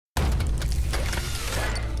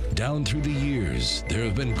Down through the years, there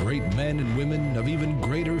have been great men and women of even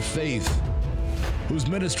greater faith, whose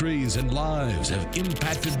ministries and lives have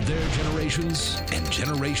impacted their generations and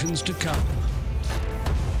generations to come.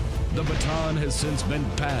 The baton has since been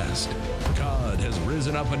passed. God has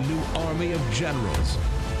risen up a new army of generals.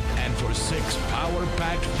 And for 6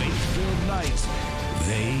 power-packed, faith-filled nights,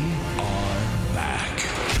 they are back.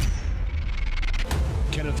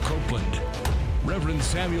 Kenneth Copeland, Reverend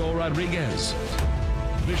Samuel Rodriguez,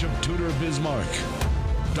 Bishop Tudor Bismarck,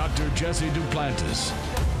 Dr. Jesse Duplantis,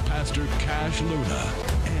 Pastor Cash Luna,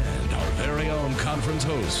 and our very own conference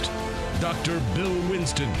host, Dr. Bill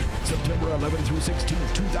Winston. September 11 through 16,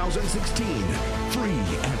 2016. Free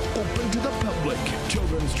and open to the public.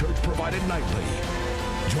 Children's Church provided nightly.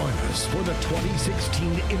 Join us for the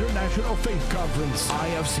 2016 International Faith Conference.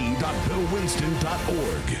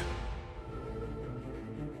 ifc.billwinston.org.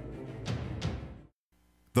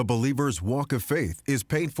 The Believer's Walk of Faith is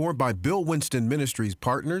paid for by Bill Winston Ministries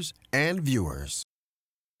partners and viewers.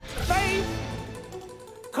 Faith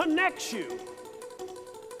connects you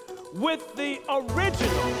with the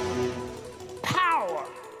original power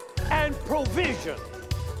and provision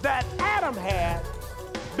that Adam had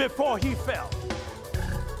before he fell.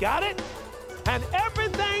 Got it? And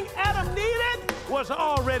everything Adam needed was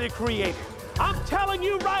already created. I'm telling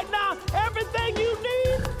you right now, everything you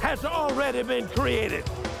need has already been created.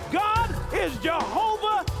 God is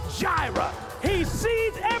Jehovah Jireh. He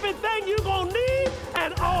sees everything you're going to need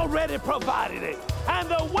and already provided it. And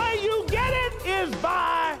the way you get it is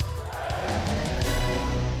by...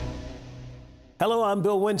 Hello, I'm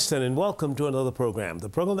Bill Winston, and welcome to another program. The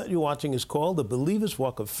program that you're watching is called The Believer's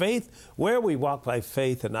Walk of Faith, where we walk by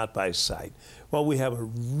faith and not by sight. Well, we have a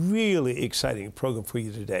really exciting program for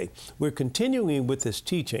you today. We're continuing with this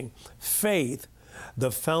teaching, Faith,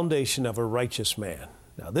 the Foundation of a Righteous Man.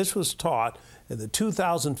 Now, this was taught in the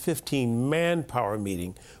 2015 Manpower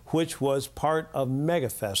meeting, which was part of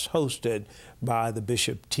MegaFest hosted by the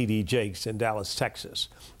Bishop T.D. Jakes in Dallas, Texas.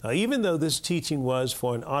 Now, even though this teaching was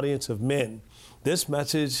for an audience of men, this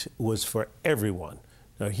message was for everyone.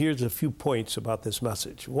 Now, here's a few points about this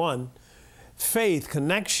message. One, faith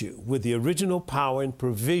connects you with the original power and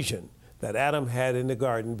provision that Adam had in the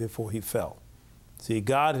garden before he fell. See,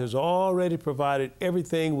 God has already provided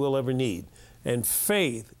everything we'll ever need, and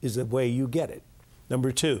faith is the way you get it.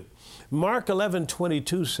 Number two, Mark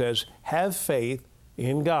 11:22 says, have faith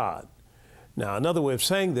in God. Now, another way of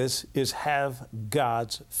saying this is have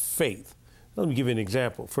God's faith. Let me give you an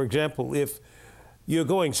example. For example, if you're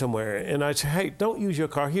going somewhere and I say, hey, don't use your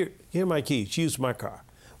car. Here are my keys. Use my car.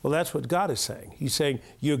 Well, that's what God is saying. He's saying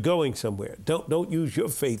you're going somewhere. Don't use your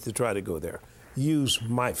faith to try to go there. Use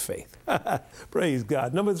my faith. Praise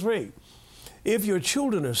God. Number three, if your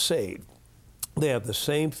children are saved, they have the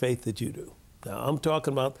same faith that you do. Now, I'm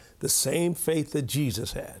talking about the same faith that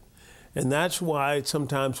Jesus had. And that's why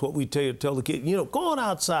sometimes what we tell the kid, go on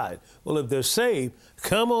outside. Well, if they're saved,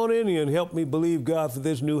 come on in here and help me believe God for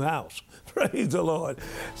this new house. Praise the Lord.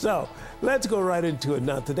 So let's go right into it.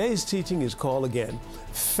 Now, today's teaching is called again,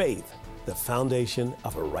 Faith, the Foundation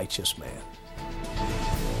of a Righteous Man.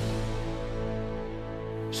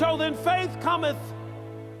 So then faith cometh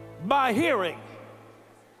by hearing,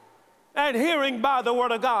 and hearing by the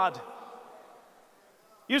word of God.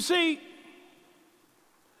 You see,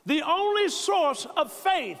 the only source of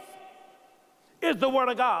faith is the word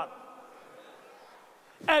of God.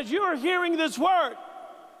 As you're hearing this word,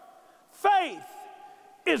 faith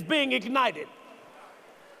is being ignited.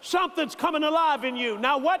 Something's coming alive in you.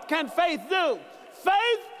 Now, what can faith do?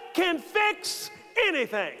 Faith can fix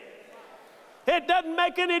anything. It doesn't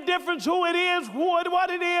make any difference who it is,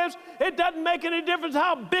 what it is. It doesn't make any difference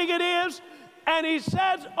how big it is. And he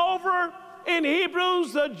says over in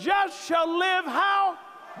Hebrews, the just shall live how?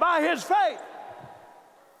 By his faith.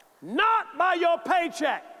 Not by your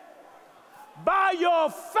paycheck. By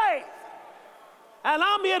your faith. And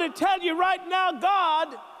I'm here to tell you right now,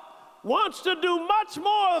 God wants to do much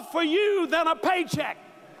more for you than a paycheck.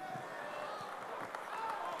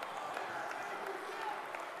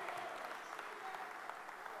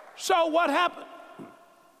 So what happened?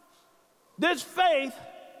 This faith,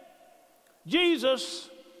 Jesus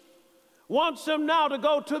wants them now to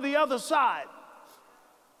go to the other side.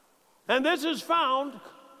 And this is found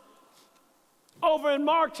over in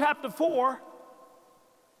Mark chapter 4,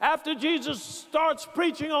 after Jesus starts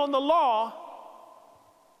preaching on the law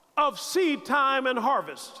of seed time and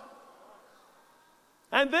harvest.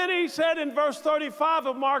 And then he said in verse 35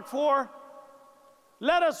 of Mark 4,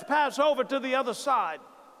 let us pass over to the other side.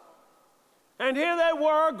 And here they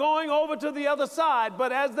were going over to the other side,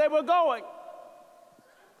 but as they were going,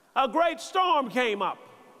 a great storm came up.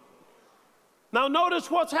 Now notice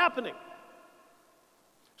what's happening.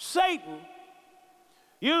 Satan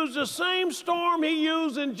used the same storm he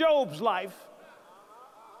used in Job's life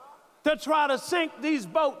to try to sink these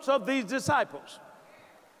boats of these disciples.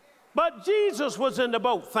 But Jesus was in the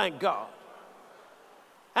boat, thank God.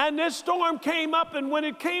 And this storm came up, and when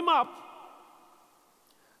it came up,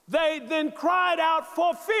 they then cried out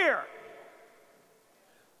for fear.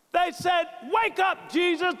 They said, "Wake up,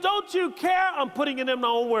 Jesus, don't you care?" I'm putting it in my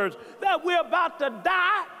own words, that we're about to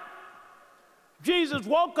die. Jesus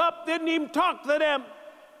woke up, didn't even talk to them.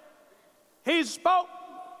 He spoke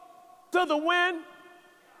to the wind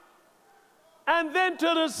and then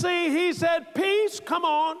to the sea. He said, "Peace, come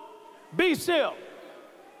on, be still."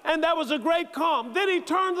 And that was a great calm. Then he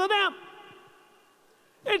turned to them.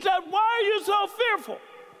 He said, "Why are you so fearful?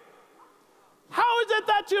 How is it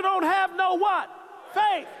that you don't have no what?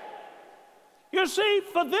 Faith." You see,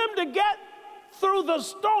 for them to get through the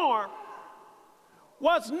storm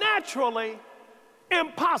was naturally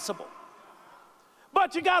impossible.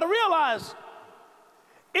 But you got to realize,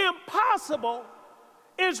 impossible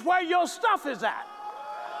is where your stuff is at.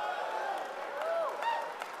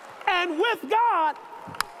 And with God,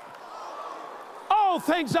 all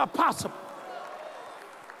things are possible.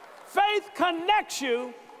 Faith connects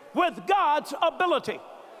you with God's ability.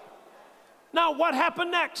 Now, what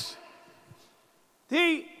happened next?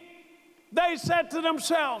 They said to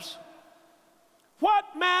themselves,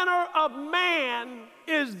 "What manner of man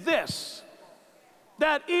is this,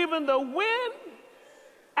 that even the wind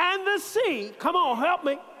and the sea," come on, help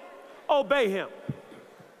me, "obey him"?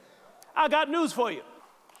 I got news for you.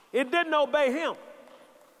 It didn't obey him.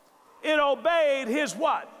 It obeyed his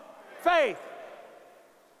what? Faith.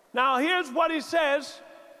 Now here's what he says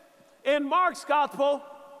in Mark's Gospel,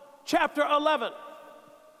 chapter 11.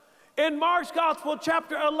 In Mark's Gospel,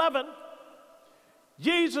 chapter 11,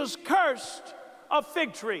 Jesus cursed a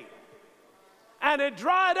fig tree, and it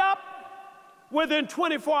dried up within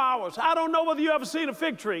 24 hours. I don't know whether you ever seen a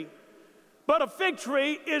fig tree, but a fig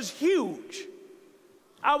tree is huge.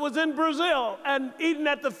 I was in Brazil and eating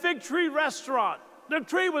at the Fig Tree restaurant. The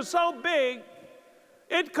tree was so big,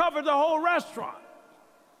 it covered the whole restaurant.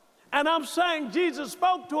 And I'm saying Jesus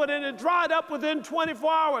spoke to it, and it dried up within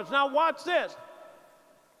 24 hours. Now watch this.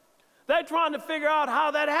 They're trying to figure out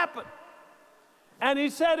how that happened. And he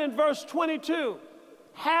said in verse 22,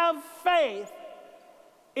 "Have faith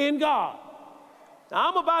in God." Now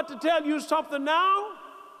I'm about to tell you something now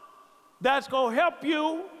that's going to help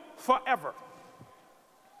you forever.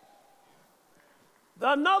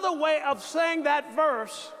 Another way of saying that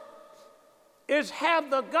verse is have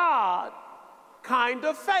the God kind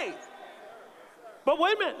of faith. But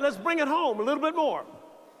wait a minute, let's bring it home a little bit more.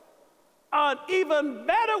 An even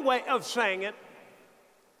better way of saying it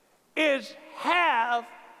is have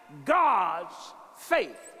God's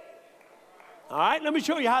faith. All right, let me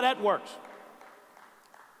show you how that works.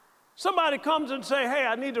 Somebody comes and say, "Hey,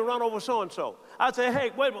 I need to run over so-and-so." I say,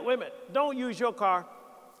 "Hey, wait a minute, don't use your car.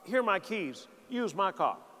 Here are my keys. Use my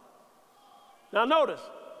car." Now notice,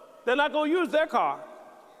 they're not going to use their car.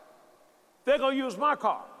 They're going to use my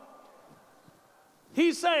car.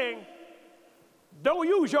 He's saying, don't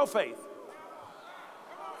use your faith.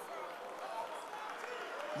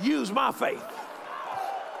 Use my faith.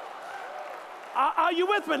 Are you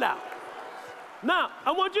with me now? Now,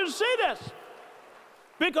 I want you to see this,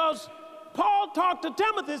 because Paul talked to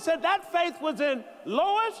Timothy and said that faith was in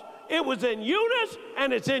Lois, it was in Eunice,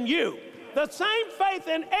 and it's in you. The same faith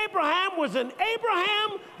in Abraham was in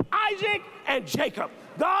Abraham, Isaac, and Jacob.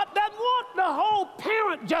 God doesn't want the whole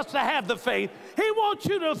parent just to have the faith. He wants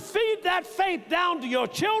you to feed that faith down to your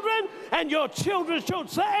children and your children's children.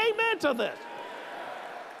 Say amen to this.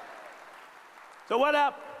 So what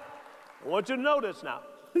happened? I want you to know this now.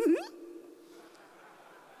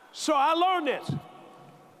 So I learned this,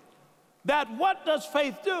 that what does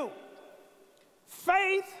faith do?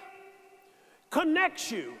 Faith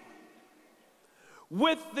connects you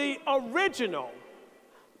with the original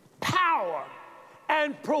power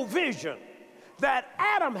and provision that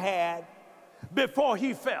Adam had before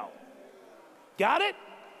he fell. Got it?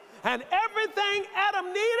 And everything Adam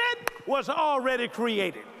needed was already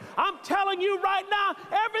created. I'm telling you right now,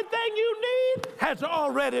 everything you need has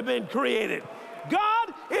already been created.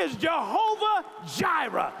 God is Jehovah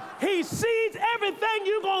Jireh. He sees everything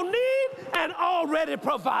you're going to need and already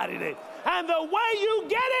provided it. And the way you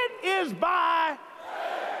get it is by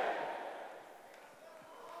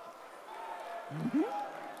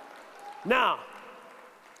Now,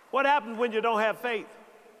 what happens when you don't have faith?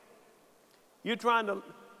 You're trying to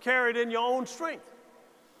carry it in your own strength.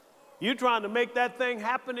 You're trying to make that thing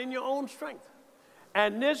happen in your own strength.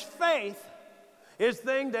 And this faith It's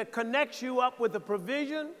things that connects you up with the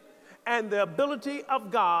provision and the ability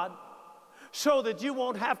of God so that you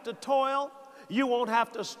won't have to toil, you won't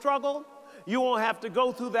have to struggle, you won't have to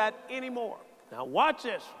go through that anymore. Now watch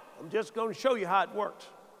this. I'm just going to show you how it works.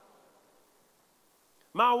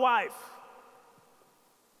 My wife,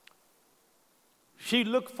 she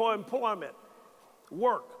looked for employment,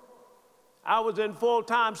 work. I was in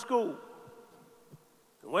full-time school.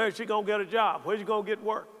 Where is she going to get a job? Where's she going to get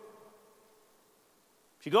work?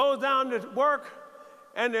 She goes down to work,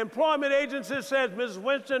 and the employment agency says, Mrs.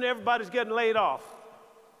 Winston, everybody's getting laid off.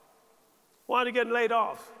 Why are they getting laid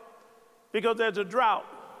off? Because there's a drought.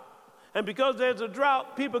 And because there's a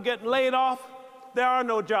drought, people getting laid off, there are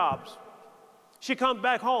no jobs. She comes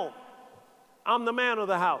back home. I'm the man of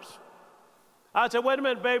the house. I said, wait a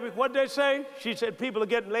minute, baby, what'd they say? She said, people are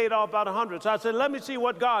getting laid off about 100. So I said, let me see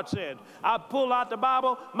what God said. I pulled out the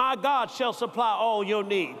Bible. My God shall supply all your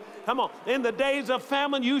need. Come on. In the days of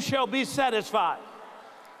famine, you shall be satisfied.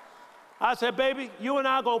 I said, baby, you and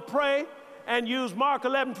I are going to pray and use Mark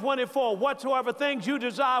 11:24. Whatsoever things you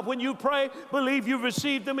desire when you pray, believe you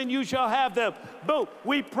receive them and you shall have them. Boom.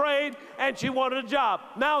 We prayed and she wanted a job.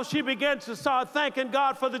 Now she begins to start thanking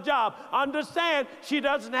God for the job. Understand, she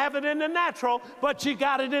doesn't have it in the natural, but she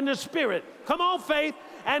got it in the spirit. Come on, faith.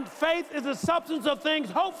 And faith is the substance of things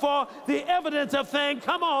hoped for, the evidence of things,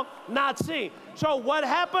 come on, not seen. So what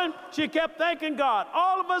happened? She kept thanking God.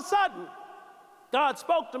 All of a sudden, God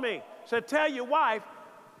spoke to me, said, tell your wife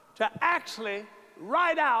to actually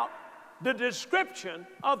write out the description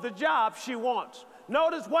of the job she wants.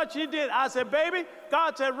 Notice what she did. I said, baby,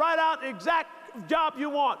 God said, write out the exact job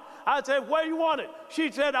you want. I said, where you want it?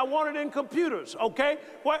 She said, I want it in computers, okay?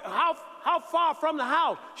 How far from the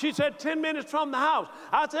house? She said, 10 minutes from the house.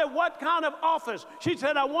 I said, what kind of office? She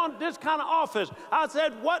said, I want this kind of office. I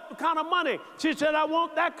said, what kind of money? She said, I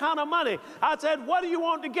want that kind of money. I said, what do you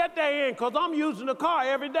want to get there in? Because I'm using the car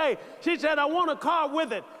every day. She said, I want a car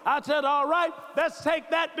with it. I said, all right, let's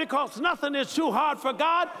take that because nothing is too hard for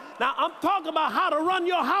God. Now, I'm talking about how to run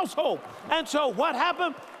your household. And so what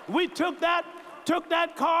happened? We took that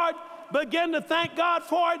card, began to thank God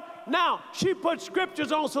for it. Now, she put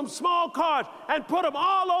scriptures on some small cards and put them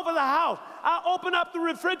all over the house. I open up the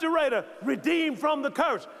refrigerator, redeemed from the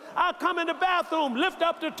curse. I come in the bathroom, lift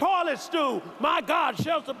up the toilet stool. My God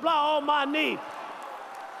shall supply all my needs.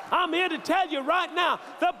 I'm here to tell you right now,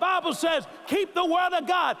 the Bible says, keep the word of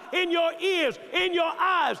God in your ears, in your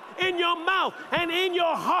eyes, in your mouth, and in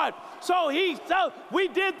your heart. So we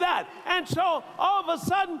did that. And so all of a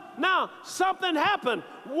sudden, now something happened.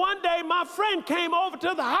 One day my friend came over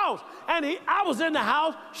to the house, and I was in the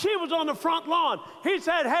house. She was on the front lawn. He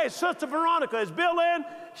said, hey, Sister Veronica, is Bill in?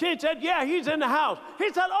 She said, yeah, he's in the house.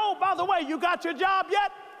 He said, oh, by the way, you got your job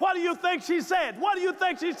yet? What do you think she said? What do you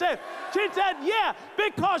think she said? She said, yeah,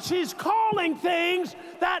 because she's calling things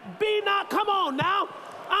that be not. Come on now.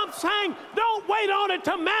 I'm saying don't wait on it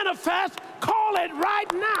to manifest. Call it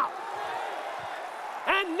right now.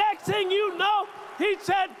 And next thing you know,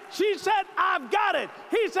 she said, I've got it.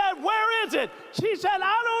 He said, where is it? She said,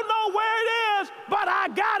 I don't know where it is, but I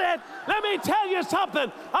got it. Let me tell you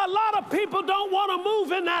something. A lot of people don't want to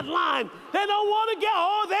move in that line. They don't want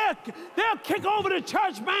to get, they'll kick over the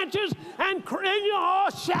church benches and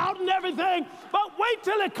shout and everything. But wait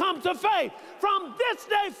till it comes to faith. From this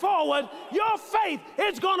day forward, your faith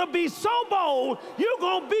is going to be so bold, you're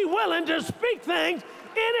going to be willing to speak things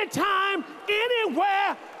anytime,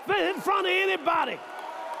 anywhere, in front of anybody.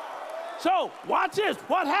 So watch this.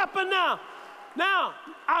 What happened now? Now,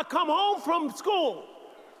 I come home from school.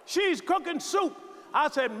 She's cooking soup. I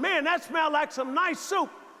said, man, that smells like some nice soup.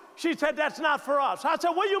 She said, that's not for us. I said,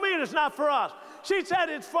 what do you mean it's not for us? She said,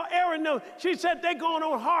 it's for Aaron. She said, they're going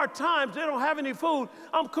on hard times. They don't have any food.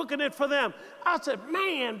 I'm cooking it for them. I said,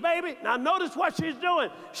 man, baby. Now, notice what she's doing.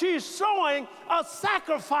 She's sowing a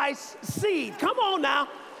sacrifice seed. Come on now.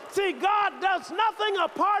 See, God does nothing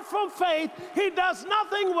apart from faith. He does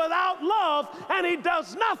nothing without love, and he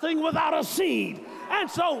does nothing without a seed. And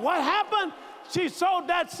so what happened? She sowed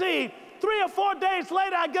that seed. 3 or 4 days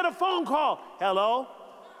later, I get a phone call. Hello?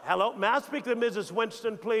 Hello? May I speak to Mrs.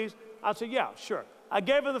 Winston, please? I said, yeah, sure. I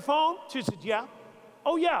gave her the phone. She said, yeah.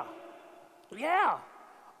 Oh, yeah. Yeah.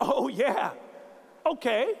 Oh, yeah.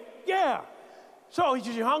 Okay. Yeah. So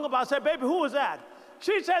she hung up. I said, baby, who was that?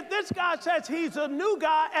 She said, this guy says he's a new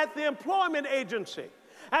guy at the employment agency.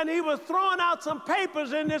 And he was throwing out some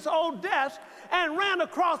papers in this old desk and ran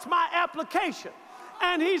across my application.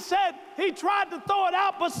 And he said he tried to throw it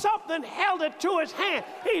out, but something held it to his hand.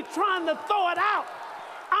 He's trying to throw it out.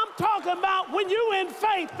 I'm talking about when you in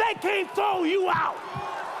faith, they can't throw you out.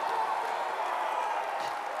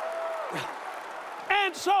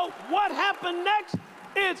 And so what happened next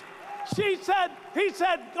is he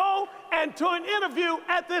said, go and to an interview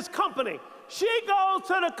at this company. She goes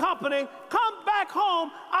to the company, come back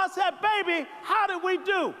home. I said, baby, how did we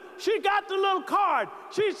do? She got the little card.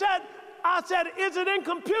 I said, is it in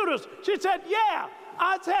computers? She said, yeah.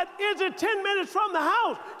 I said, is it 10 minutes from the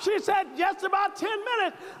house? She said, just about 10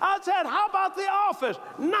 minutes. I said, how about the office?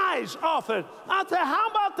 Nice office. I said, how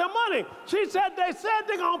about the money? She said, they said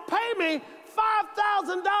they're going to pay me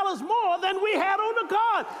 $5,000 more than we had on the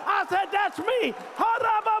card. I said, that's me.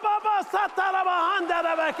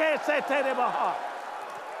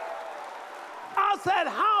 I said,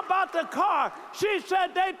 how about the car? She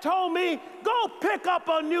said, they told me, go pick up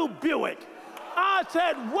a new Buick. I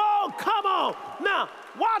said, whoa, come on. Now,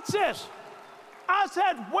 watch this. I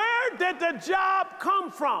said, where did the job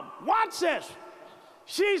come from? Watch this.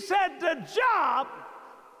 She said, the job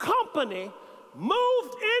company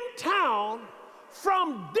moved in town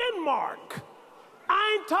from Denmark.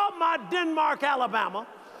 I ain't talking about Denmark, Alabama.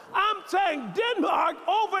 I'm saying Denmark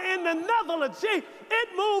over in the Netherlands. See, it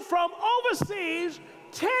moved from overseas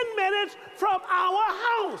 10 minutes from our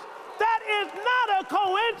house. That is not a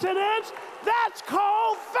coincidence. That's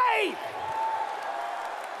called faith.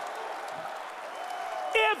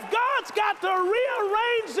 If God's got to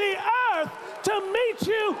rearrange the earth to meet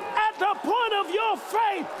you at the point of your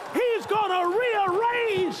faith, He's going to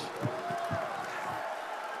rearrange.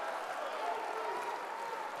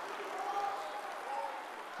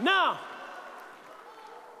 Now,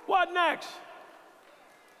 what next?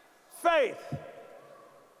 Faith.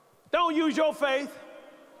 Don't use your faith.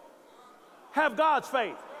 Have God's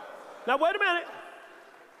faith. Now, wait a minute.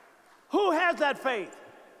 Who has that faith?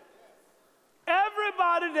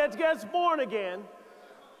 Everybody that gets born again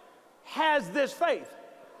has this faith.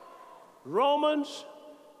 Romans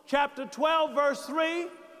chapter 12, verse 3,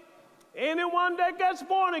 anyone that gets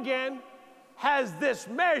born again has this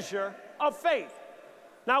measure of faith.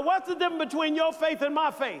 Now, what's the difference between your faith and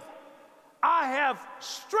my faith? I have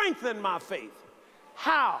strengthened my faith.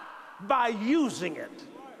 How? By using it.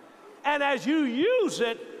 And as you use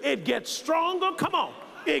it, it gets stronger. Come on.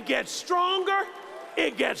 It gets stronger.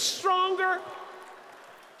 It gets stronger.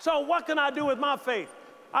 So what can I do with my faith?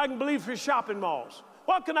 I can believe for shopping malls.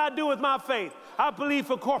 What can I do with my faith? I believe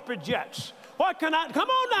for corporate jets. What can I, come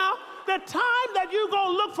on now. The time that you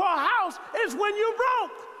go look for a house is when you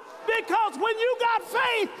broke. Because when you got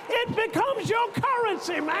faith, it becomes your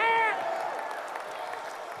currency, man.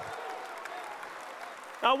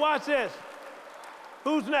 Now watch this.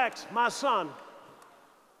 Who's next? My son.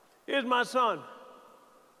 Here's my son.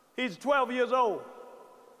 He's 12 years old.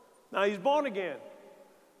 Now he's born again.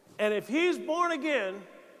 And if he's born again,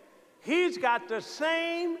 he's got the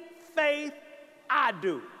same faith I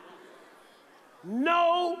do.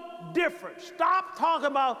 No difference. Stop talking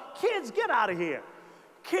about kids, get out of here.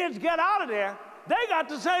 Kids, get out of there. They got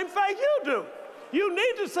the same faith you do. You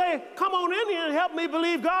need to say, come on in here and help me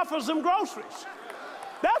believe God for some groceries.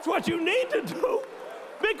 That's what you need to do,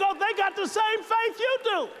 because they got the same faith you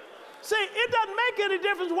do. See, it doesn't make any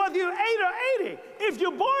difference whether you're 8 or 80. If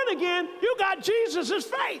you're born again, you got Jesus'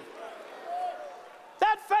 faith.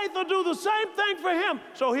 That faith will do the same thing for him.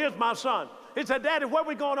 So here's my son. He said, Daddy, where are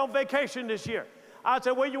we going on vacation this year? I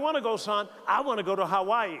said, where you want to go, son? I want to go to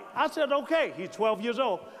Hawaii. I said, okay. He's 12 years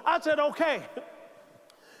old. I said, okay.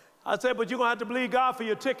 I said, but you're going to have to believe God for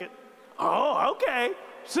your ticket. Oh, okay.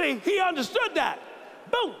 See, he understood that.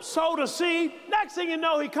 Boom, sowed a seed. Next thing you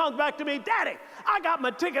know, he comes back to me, Daddy, I got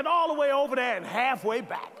my ticket all the way over there and halfway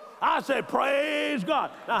back. I said, praise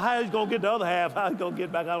God. Now, how he's going to get the other half, how he's going to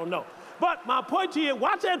get back, I don't know. But my point to you,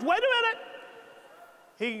 watch that, wait a minute.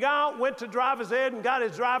 He went to driver's ed and got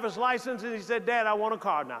his driver's license, and he said, Dad, I want a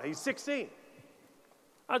car now. He's 16.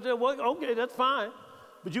 I said, well, okay, that's fine,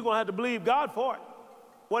 but you're going to have to believe God for it.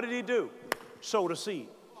 What did he do? Sowed a seed.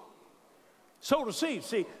 Sowed a seed.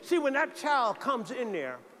 See, when that child comes in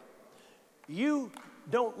there, you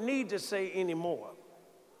don't need to say anymore.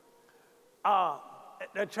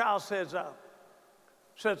 That child says,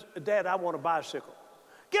 Dad, I want a bicycle.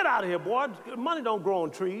 Get out of here, boy. Money don't grow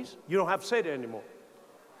on trees. You don't have to say that anymore.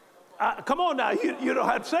 Come on now, you don't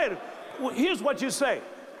have to say it. Well, here's what you say.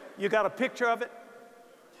 You got a picture of it?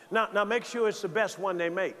 Now make sure it's the best one they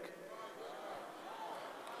make.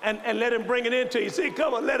 And let him bring it into you. See,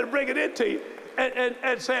 come on, let him bring it into you.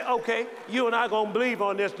 And say, okay, you and I going to believe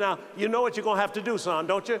on this now. You know what you're going to have to do, son,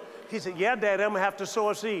 don't you? He said, yeah, Dad, I'm going to have to sow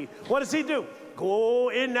a seed. What does he do? Go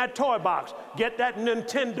in that toy box. Get that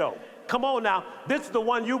Nintendo. Come on now. This is the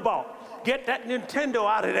one you bought. get that Nintendo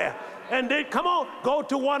out of there. And then, come on, go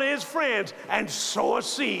to one of his friends and sow a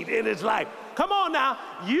seed in his life. Come on now,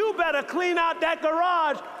 you better clean out that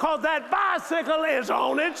garage because that bicycle is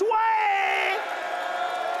on its way.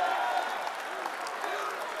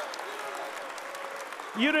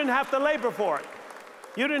 You didn't have to labor for it.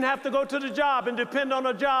 You didn't have to go to the job and depend on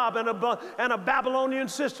a job and a Babylonian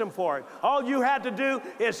system for it. All you had to do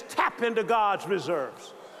is tap into God's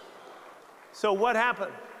reserves. So what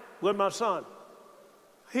happened with my son?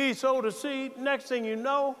 He sowed a seed. Next thing you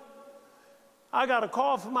know, I got a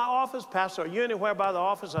call from my office. Pastor, are you anywhere by the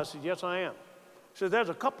office? I said, yes, I am. He said, there's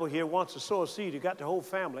a couple here wants to sow a seed. He got the whole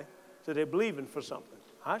family. So they're believing for something.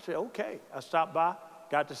 I said, okay. I stopped by,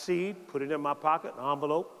 got the seed, put it in my pocket, an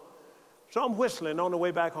envelope. So I'm whistling on the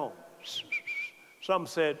way back home. Some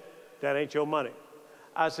said, that ain't your money.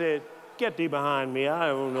 I said, get thee behind me. I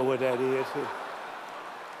don't know what that is.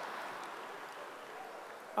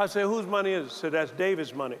 I said, whose money is it? I said, that's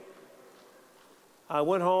David's money. I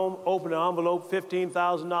went home, opened the envelope,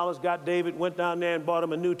 $15,000, got David, went down there and bought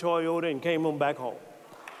him a new Toyota and came on back home.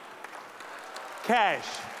 Cash.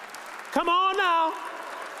 Come on now.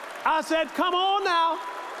 I said, come on now.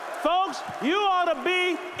 Folks, you ought to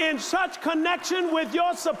be in such connection with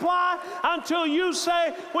your supply until you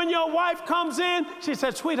say, when your wife comes in, she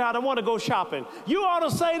said, sweetheart, I want to go shopping. You ought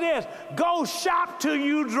to say this, go shop till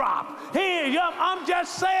you drop. Here, I'm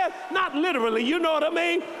just saying, not literally, you know what I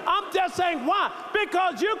mean? I'm just saying, why?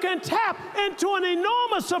 Because you can tap into an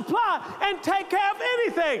enormous supply and take care of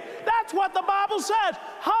anything. That's what the Bible says.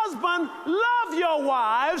 Husband, love your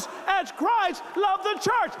wives as Christ loved the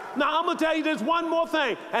church. Now, I'm going to tell you this one more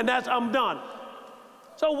thing, and I'm done.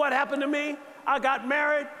 So what happened to me? I got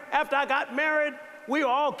married. After I got married, we were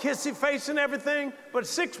all kissy face and everything. But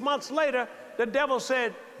 6 months later, the devil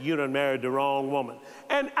said, you done married the wrong woman.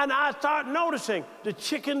 And I started noticing the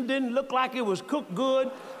chicken didn't look like it was cooked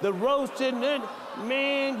good. The roast didn't,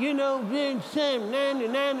 man, you know,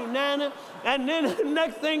 and then the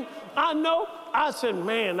next thing I know, I said,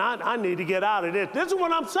 man, I need to get out of this. This is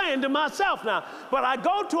what I'm saying to myself now. But I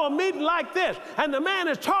go to a meeting like this, and the man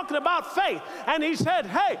is talking about faith, and he said,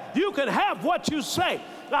 hey, you can have what you say.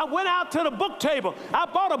 I went out to the book table. I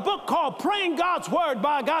bought a book called Praying God's Word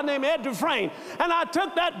by a guy named Ed Dufresne, and I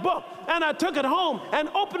took that book, and I took it home and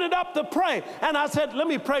opened it up to pray. And I said, let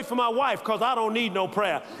me pray for my wife, because I don't need no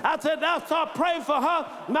prayer. I said, I'll start praying for her,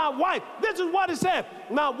 my wife. This is what it said.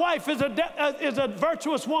 My wife is a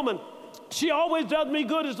virtuous woman. She always does me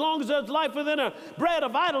good as long as there's life within her. Bread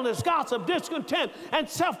of idleness, gossip, discontent, and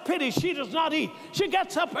self-pity she does not eat. She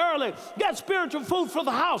gets up early, gets spiritual food for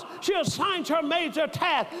the house. She assigns her maids her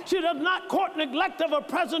task. She does not court neglect of her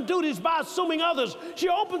present duties by assuming others. She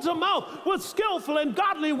opens her mouth with skillful and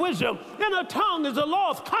godly wisdom. In her tongue is the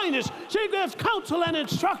law of kindness. She gives counsel and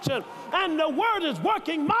instruction. And the word is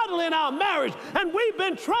working mightily in our marriage. And we've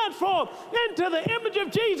been transformed into the image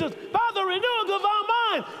of Jesus by the renewing of our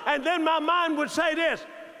mind. And then my mind would say this,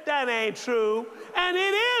 that ain't true. And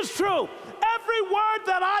it is true. Every word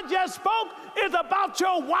that I just spoke is about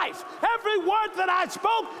your wife. Every word that I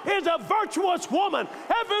spoke is a virtuous woman.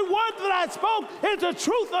 Every word that I spoke is the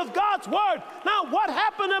truth of God's word. Now, what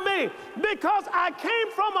happened to me? Because I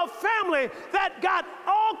came from a family that got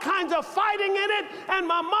all kinds of fighting in it, and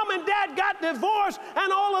my mom and dad got divorced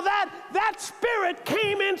and all of that, that spirit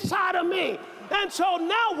came inside of me. And so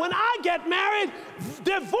now when I get married,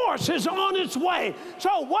 divorce is on its way.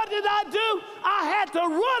 So what did I do? I had to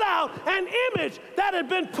root out an image that had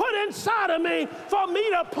been put inside of me for me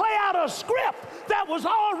to play out a script that was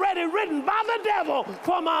already written by the devil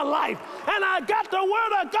for my life. And I got the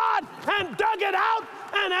word of God and dug it out.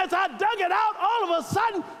 And as I dug it out, all of a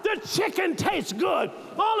sudden, the chicken tastes good.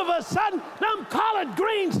 All of a sudden, them collard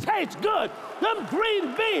greens taste good. Them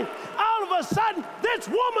green beans. All of a sudden, this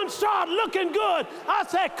woman started looking good. I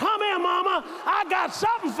said, come here, mama. I got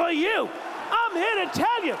something for you. I'm here to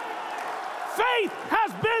tell you, faith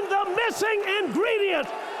has been the missing ingredient.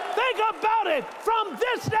 Think about it. From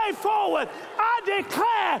this day forward, I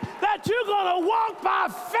declare that you're going to walk by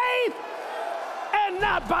faith and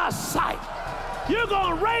not by sight. You're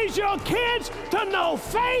going to raise your kids to know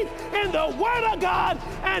faith in the Word of God.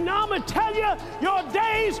 And I'm going to tell you, your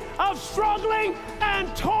days of struggling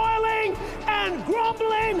and toiling and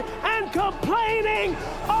grumbling and complaining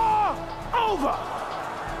are over.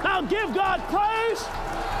 Now give God praise.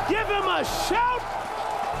 Give Him a shout.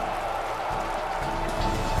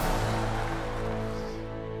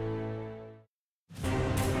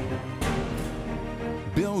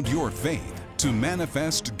 Build your faith to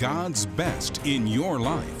manifest God's best in your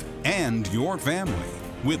life and your family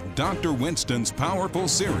with Dr. Winston's powerful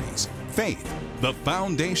series, Faith, The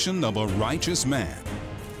Foundation of a Righteous Man.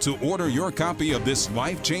 To order your copy of this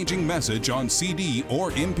life-changing message on CD or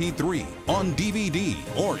MP3, on DVD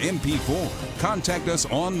or MP4, contact us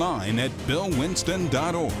online at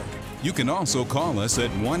billwinston.org. You can also call us at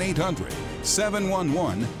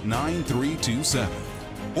 1-800-711-9327.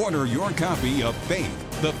 Order your copy of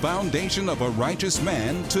Faith, the Foundation of a Righteous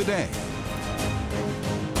Man today.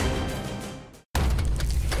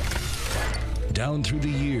 Down through the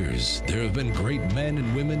years, there have been great men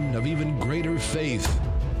and women of even greater faith,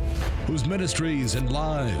 whose ministries and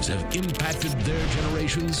lives have impacted their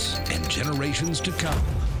generations and generations to come.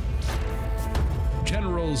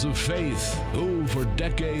 Generals of faith who, for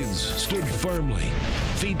decades, stood firmly,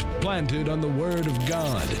 feet planted on the Word of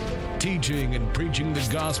God, teaching and preaching the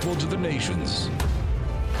gospel to the nations.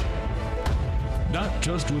 Not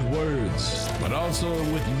just with words, but also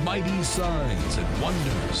with mighty signs and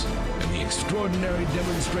wonders, and the extraordinary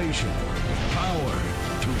demonstration of power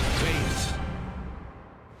through faith.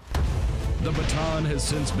 The baton has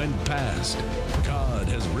since been passed. God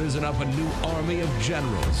has risen up a new army of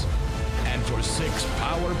generals. And for 6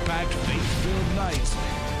 power-packed, faith-filled nights,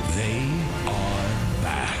 they are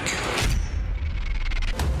back.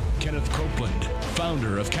 Kenneth Copeland,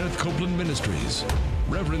 founder of Kenneth Copeland Ministries.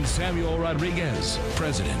 Reverend Samuel Rodriguez,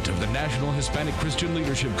 president of the National Hispanic Christian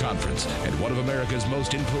Leadership Conference and one of America's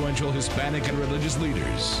most influential Hispanic and religious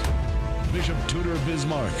leaders. Bishop Tudor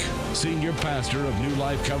Bismarck, senior pastor of New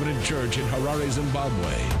Life Covenant Church in Harare,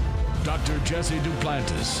 Zimbabwe. Dr. Jesse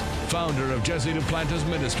Duplantis, founder of Jesse Duplantis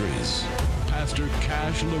Ministries. Pastor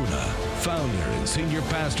Cash Luna, founder and senior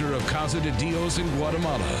pastor of Casa de Dios in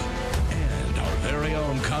Guatemala. And our very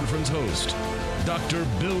own conference host, Dr.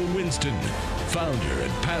 Bill Winston, founder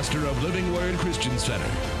and pastor of Living Word Christian Center.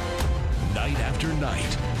 Night after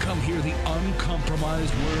night, come hear the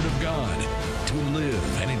uncompromised Word of God to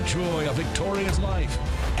live and enjoy a victorious life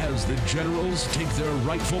as the generals take their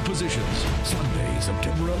rightful positions. Sunday,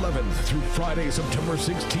 September 11th through Friday, September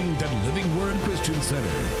 16th at Living Word Christian Center.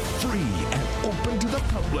 Free and open to the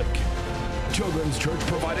public. Children's Church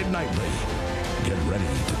provided nightly. Get ready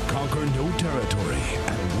to conquer new territory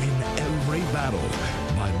and win every battle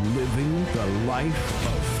by living the life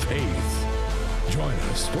of faith. Join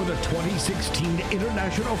us for the 2016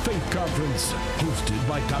 International Faith Conference, hosted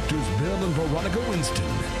by Drs. Bill and Veronica Winston.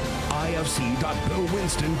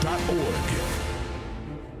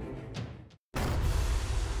 ifc.billwinston.org.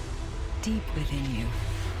 Deep within you,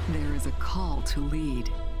 there is a call to lead.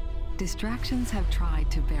 Distractions have tried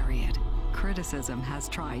to bury it. Criticism has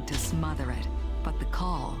tried to smother it. But the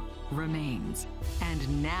call remains.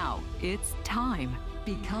 And now it's time.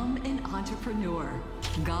 Become an entrepreneur.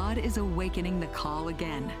 God is awakening the call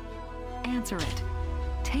again. Answer it.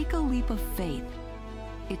 Take a leap of faith.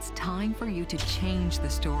 It's time for you to change the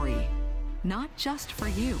story. Not just for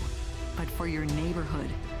you, but for your neighborhood,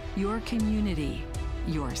 your community,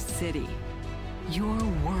 your city, your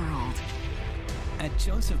world. At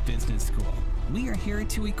Joseph Business School, we are here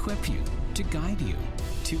to equip you, to guide you,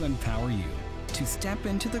 to empower you, to step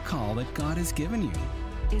into the call that God has given you.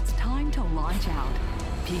 It's time to launch out.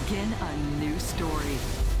 Begin a new story.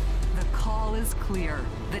 The call is clear.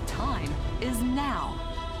 The time is now.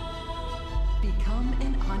 Become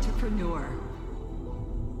an entrepreneur.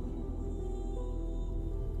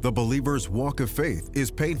 The Believer's Walk of Faith is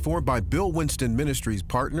paid for by Bill Winston Ministries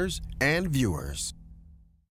partners and viewers.